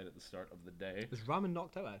winner's side at the start of the day. Was Ramen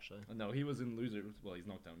knocked out actually? No, he was in loser. Well, he's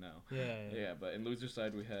knocked out now. Yeah. Yeah, but in loser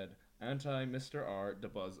side we had Anti, Mr. R,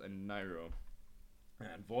 DeBuzz, and Nairo.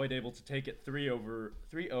 And Void able to take it 3-0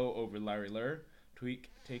 over Larry Lur, Tweak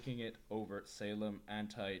taking it over Salem,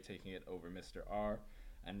 Anti taking it over Mr. R,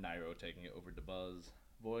 and Nairo taking it over DeBuzz.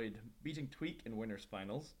 Void beating Tweak in winners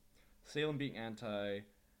finals, Salem beating Anti,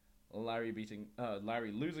 Larry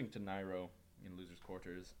losing to Nairo in losers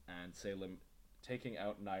quarters, and Salem taking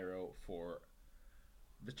out Nairo for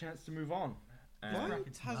the chance to move on. And Void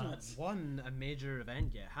It's hasn't nuts. won a major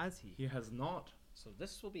event yet, has he? he has not. So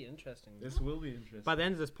this will be interesting. This will be interesting. By the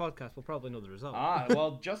end of this podcast, we'll probably know the result.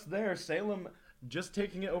 Well, just there, Salem just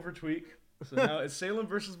taking it over Tweak, So now it's Salem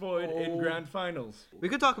versus Void in grand finals. We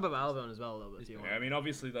could talk about Albion as well a little bit. If you want. Yeah, I mean,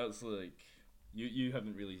 obviously that's like you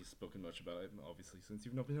haven't really spoken much about it, obviously, since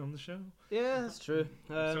you've not been on the show. Yeah, that's true.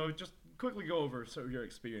 So just quickly go over sort of your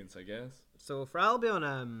experience, I guess. So for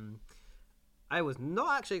Albion, I was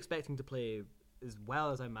not actually expecting to play as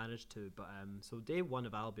well as I managed to, but so day one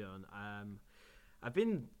of Albion, I've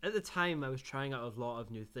been at the time I was trying out a lot of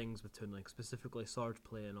new things with Toon Link, specifically sword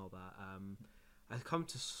play and all that. I've come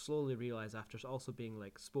to slowly realize after also being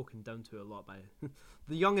like spoken down to a lot by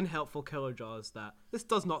the young and helpful Killer Jaws that this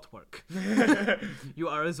does not work. You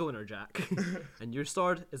are a zoner, Jack, and your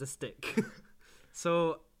sword is a stick.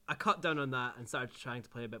 So I cut down on that and started trying to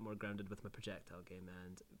play a bit more grounded with my projectile game.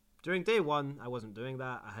 And during day one, I wasn't doing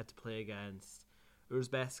that. I had to play against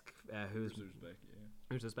Uzbek,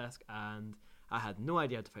 Uzbek, and I had no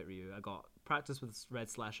idea how to fight Ryu. I got practice with Red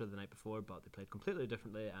Slasher the night before, but they played completely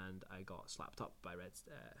differently, and I got slapped up by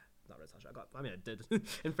not Red Slasher. I did.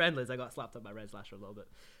 In friendlies, I got slapped up by Red Slasher a little bit.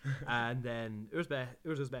 And then Uzbek,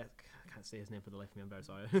 I can't say his name for the life of me, I'm very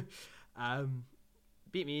sorry.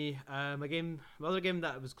 Beat me. My other game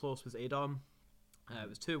that was close was Adom. It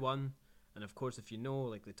was 2-1, and of course, if you know,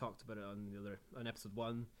 like they talked about it on episode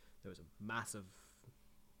 1, there was a massive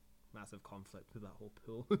conflict with that whole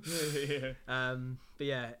pool. Yeah. But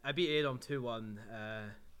yeah, I beat Adom 2-1.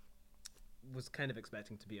 Was kind of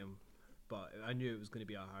expecting to beat him, but I knew it was going to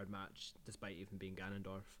be a hard match, despite even being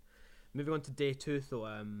Ganondorf. Moving on to day 2, though,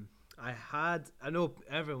 I know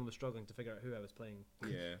everyone was struggling to figure out who I was playing.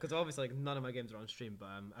 Yeah. Because obviously, like, none of my games are on stream, but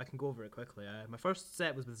I can go over it quickly. My first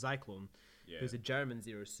set was with Zyklone, who's a German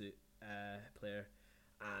Zero Suit player,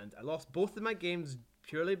 and I lost both of my games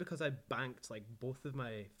purely because I banked like both of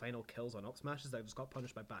my final kills on up smashes. I just got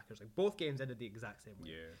punished by backers. Like both games ended the exact same way.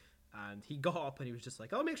 Yeah. And he got up and he was just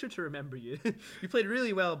like, "I'll make sure to remember you. You played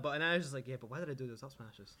really well." And I was just like, "Yeah, but why did I do those up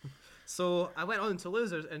smashes?" So I went on to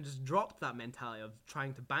losers and just dropped that mentality of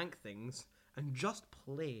trying to bank things and just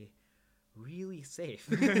play really safe.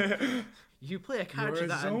 You play a character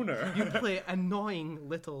you play annoying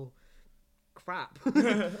little crap.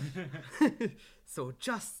 So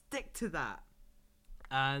just stick to that.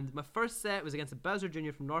 And my first set was against a Bowser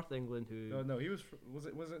Jr. from North England who... No, he was... Was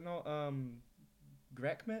it not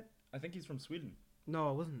Grekmet? I think he's from Sweden.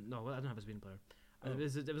 No, it wasn't. No, I don't have a Sweden player. Oh.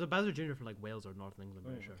 It was a Bowser Jr. from like Wales or North England,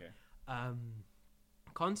 I'm pretty sure. Okay.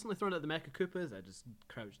 Constantly throwing at the Mecha Koopas. I just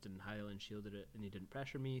crouched and Highland shielded it and he didn't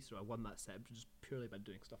pressure me, so I won that set just purely by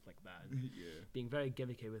doing stuff like that and being very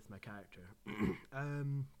gimmicky with my character.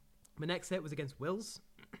 My next set was against Wills.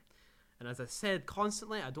 And as I said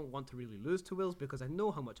constantly, I don't want to really lose to Wills because I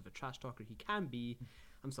know how much of a trash talker he can be.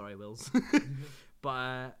 I'm sorry, Wills.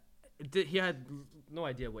 But he had no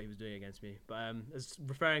idea what he was doing against me. But as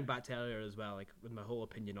referring back to earlier as well, like with my whole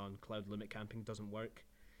opinion on cloud limit camping doesn't work,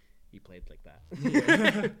 he played like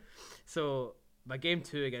that. So my game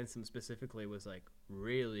 2 against him specifically was like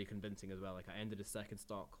really convincing as well. Like I ended his second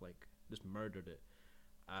stock, like just murdered it.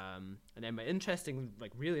 And then my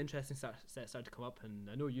really interesting set started to come up, and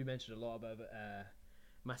I know you mentioned a lot about it.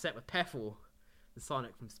 My set with Pefo, the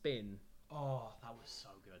Sonic from Spain. Oh, that was so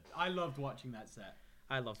good. I loved watching that set.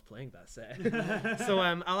 I loved playing that set. So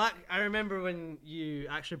I remember when you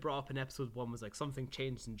actually brought up in episode 1 was like something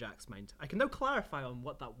changed in Jack's mind. I can now clarify on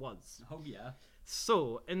what that was. Oh yeah.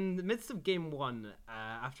 So in the midst of game 1,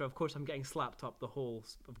 after of course I'm getting slapped up the whole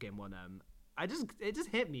of game 1, it just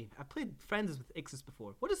hit me. I played Friends with Ixis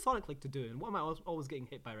before. What does Sonic like to do, and what am I always getting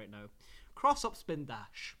hit by right now? Cross up spin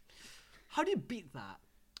dash. How do you beat that?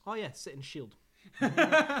 Oh yeah, sit and shield.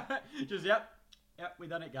 Just yep, we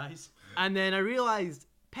done it, guys. And then I realised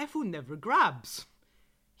Pefo never grabs.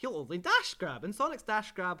 He'll only dash grab, and Sonic's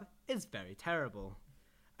dash grab is very terrible.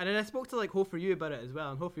 And then I spoke to like Ho4U about it as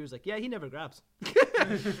well, and Ho4U was like, "Yeah, he never grabs."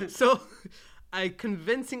 So I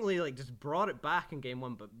convincingly like just brought it back in game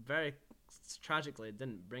 1, but very tragically it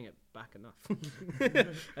didn't bring it back enough.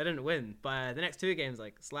 I didn't win, but the next 2 games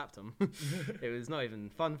like slapped him. It was not even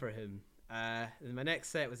fun for him. And my next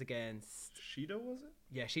set was against Shido, was it?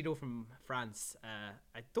 Yeah, Shido from France.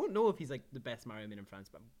 I don't know if he's like the best Mario main in France,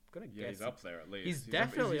 but I'm gonna guess he's up there at least. He's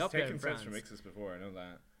definitely up there in France. He's taken sets from Ixis before, I know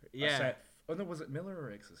that. Yeah. Oh no, was it Miller or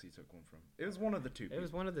Ixis he took one from? It was one of the two. It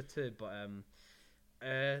was one of the two, but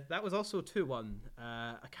that was also 2-1.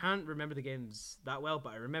 I can't remember the games that well,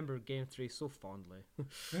 but I remember game 3 so fondly.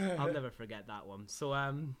 I'll never forget that one. So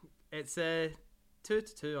it's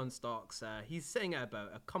 2-2 on stocks. He's sitting at about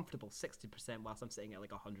a comfortable 60%, whilst I'm sitting at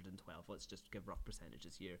like 112. Let's just give rough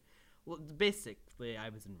percentages here. Well, basically, I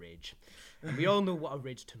was in rage, and we all know what a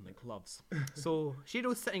rage Toon Link loves. So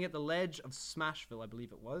Shido's sitting at the ledge of Smashville, I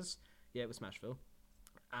believe it was. Yeah, it was Smashville.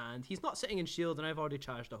 And he's not sitting in shield, and I've already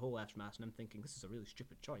charged a whole F smash, and I'm thinking, this is a really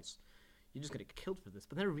stupid choice. You're just going to get killed for this.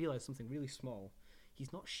 But then I realised something really small.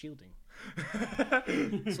 He's not shielding.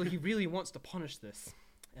 So he really wants to punish this.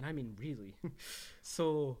 And I mean really.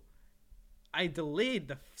 So I delayed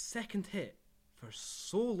the second hit for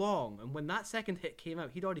so long, and when that second hit came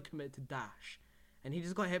out, he'd already committed to dash. And he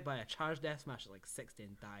just got hit by a charged F smash at like 60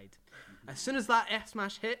 and died. As soon as that F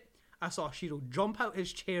smash hit, I saw Shiro jump out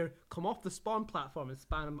his chair, come off the spawn platform, and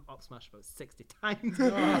spam him up smash about 60 times.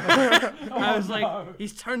 I was like,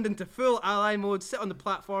 he's turned into full ally mode, sit on the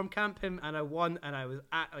platform, camp him, and I won. And I was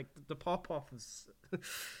at, like, the pop-off was...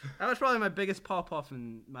 that was probably my biggest pop-off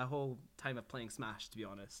in my whole time of playing Smash, to be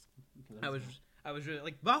honest. I was really,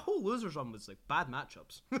 like, that whole losers run was, like, bad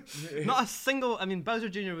matchups. Not a single... I mean, Bowser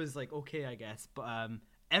Jr. was, like, okay, I guess, but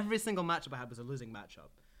every single matchup I had was a losing matchup.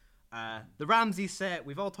 The Ramsey set,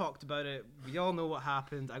 we've all talked about it. We all know what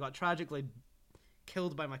happened. I got tragically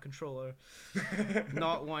killed by my controller,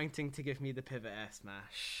 not wanting to give me the pivot F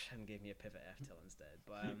smash, and gave me a pivot F tilt instead.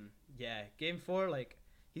 But yeah, game 4, like,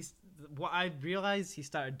 what I realized he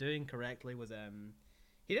started doing correctly was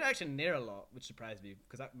he didn't actually nair a lot, which surprised me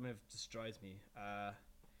because that move destroys me.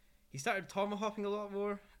 He started tomahawking a lot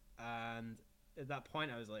more, and at that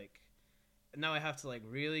point I was like, now I have to like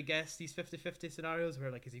really guess these 50-50 scenarios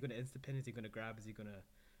where like, is he going to insta pin, is he going to grab, is he going to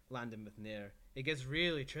land him with nair? It gets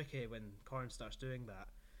really tricky when Korn starts doing that.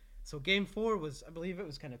 So game 4 was, I believe it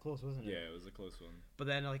was kind of close, wasn't it? Yeah, it was a close one. But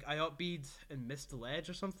then like I up-beat and missed the ledge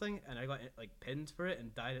or something, and I got like pinned for it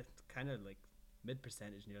and died at kind of like mid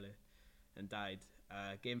percentage nearly, and died.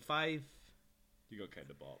 Game 5, You got kind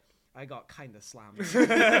of bopped. I got kind of slammed.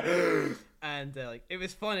 And like it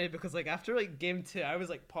was funny because like after like game 2 I was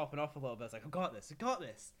like popping off a little bit. I was like, I got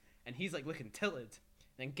this, and he's like looking tilted.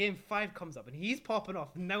 And then game 5 comes up and he's popping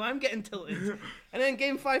off, and now I'm getting tilted. And then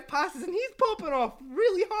game 5 passes and he's popping off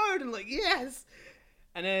really hard, and like, yes.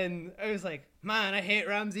 And then I was like, man, I hate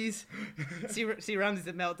Ramses. see Ramses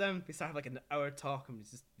at Meltdown. We started like an hour talk, and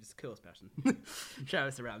he's just the coolest person. Shout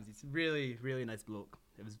out to Ramses. Really, really nice bloke.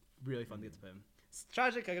 It was really fun to get to play him. It's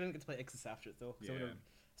tragic I didn't get to play Ixis after it though. Yeah.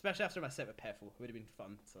 Especially after my set with Peffel. It would have been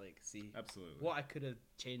fun to like see Absolutely. what I could have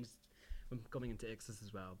changed when coming into Ixis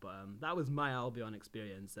as well. But that was my Albion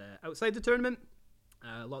experience. Outside the tournament,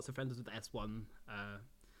 lots of friends with S1,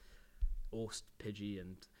 Oast, Pidgey,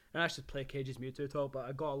 and I actually play Cage's Mewtwo at all, but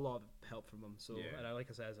I got a lot of help from him. So, Yeah. and like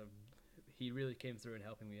I said, he really came through and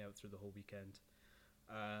helping me out through the whole weekend.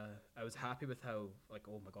 I was happy with how, like,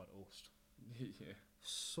 oh my god, Oast. Yeah.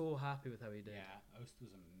 So happy with how he did. Yeah, Oast was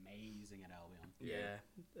amazing at Albion. Yeah.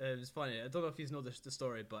 It was funny. I don't know if you know the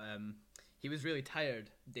story, but he was really tired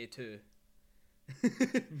day 2. For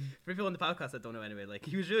people on the podcast that don't know anyway, like,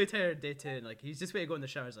 he was really tired day 2, and like, he's just waiting to go in the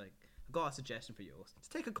shower. He's like, I've got a suggestion for you, Oast. Let's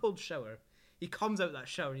take a cold shower. He comes out that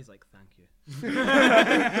shower and he's like, thank you.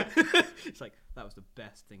 It's like, that was the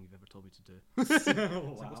best thing you've ever told me to do. It's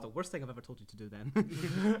like, what's the worst thing I've ever told you to do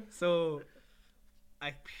then? So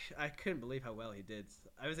I couldn't believe how well he did.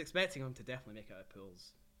 I was expecting him to definitely make it out of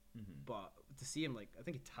pools. Mm-hmm. But to see him, like, I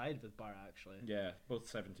think he tied with Bar actually. Yeah, both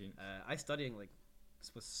 17. I studying, like,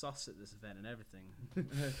 was sus at this event and everything.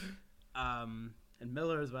 And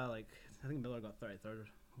Miller as well, like, I think Miller got 33rd or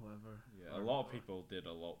whatever. Yeah, a lot of people did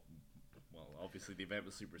a lot. Well, obviously the event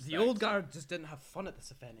was super stacked. The old guard just didn't have fun at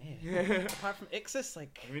this event, eh? Apart from Ixis,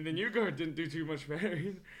 like... I mean, the new guard didn't do too much better.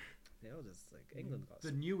 They all just, like, England got...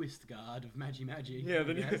 The newest guard of Magi. Yeah,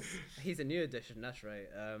 the new... He's a new addition, that's right.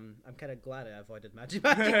 I'm kind of glad I avoided Magi.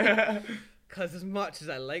 Because as much as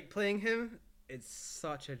I like playing him, it's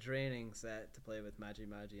such a draining set to play with Magi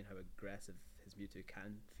and how aggressive his Mewtwo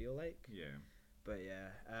can feel like. Yeah. But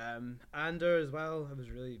yeah. Ander as well, I was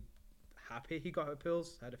really happy he got out of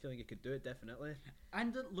pools. I had a feeling he could do it, definitely.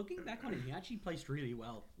 And looking back on it, he actually placed really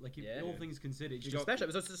well. Like, if all things considered. Especially,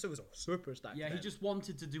 it was a super stacked Yeah, event. he just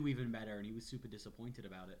wanted to do even better, and he was super disappointed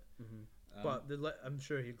about it. Mm-hmm. But I'm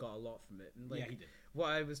sure he got a lot from it. And, like, yeah, he did.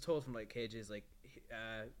 What I was told from, like, Cage is, like,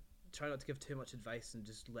 try not to give too much advice and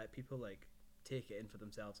just let people, like, take it in for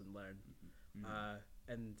themselves and learn. Mm-hmm.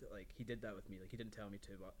 And, like, he did that with me. Like, he didn't tell me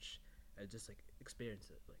too much. I just, like, experience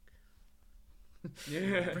it, like...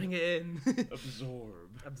 Yeah. Bring it in.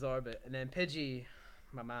 Absorb it. And then Pidgey,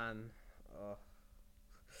 my man. Oh.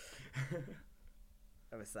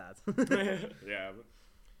 That was sad. Yeah.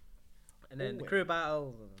 And then the crew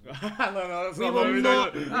battle. No, that's We not will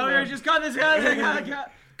not. Oh, yeah, just cut this guy.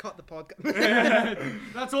 Cut the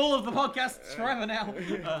podcast. That's all of the podcasts forever now.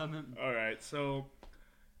 Alright, so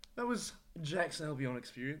that was Jack's Albion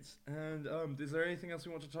experience. And is there anything else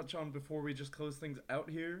we want to touch on before we just close things out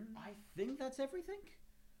here? I think that's everything.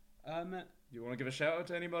 Do you want to give a shout out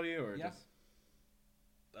to anybody or Yeah. just...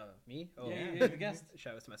 Me? Oh, yeah, you're the guest.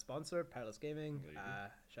 Shout outs to my sponsor, Perilous Gaming. There you go.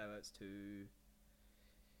 Shout outs to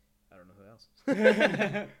I don't know who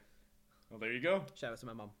else. Well, there you go. Shout outs to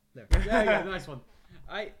my mum. There. Yeah, nice one.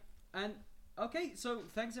 Okay, so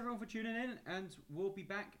thanks everyone for tuning in, and we'll be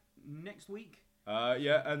back next week.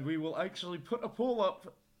 Yeah, and we will actually put a poll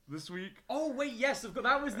up this week. Oh wait, yes,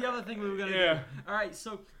 that was the other thing we were gonna do. All right,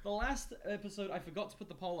 so the last episode I forgot to put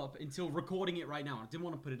the poll up until recording it right now. I didn't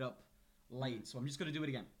want to put it up late, so I'm just gonna do it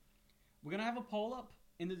again. We're gonna have a poll up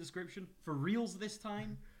in the description for reals this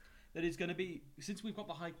time. That is gonna be, since we've got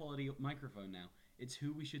the high quality microphone now, it's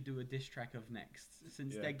who we should do a diss track of next,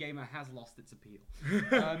 since Dead Gamer has lost its appeal.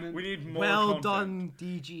 We need more Well content. done,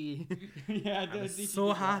 DG. Yeah, I'm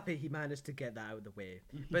so happy he managed to get that out of the way.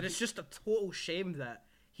 But it's just a total shame that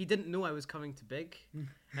he didn't know I was coming to Big.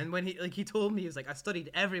 And when he told me, he was like, I studied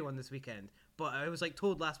everyone this weekend, but I was like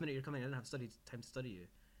told last minute you're coming, I didn't have time to study you.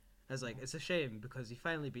 I was like, it's a shame because he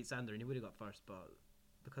finally beat Sander and he would have got first, but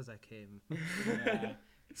because I came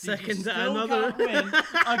second to another. Can't win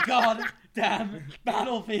a goddamn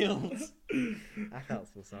battlefield. I felt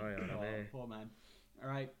so sorry on him. Poor man. All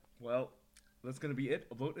right. Well, that's going to be it.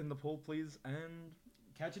 Vote in the poll, please, and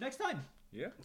Catch you next time. yeah.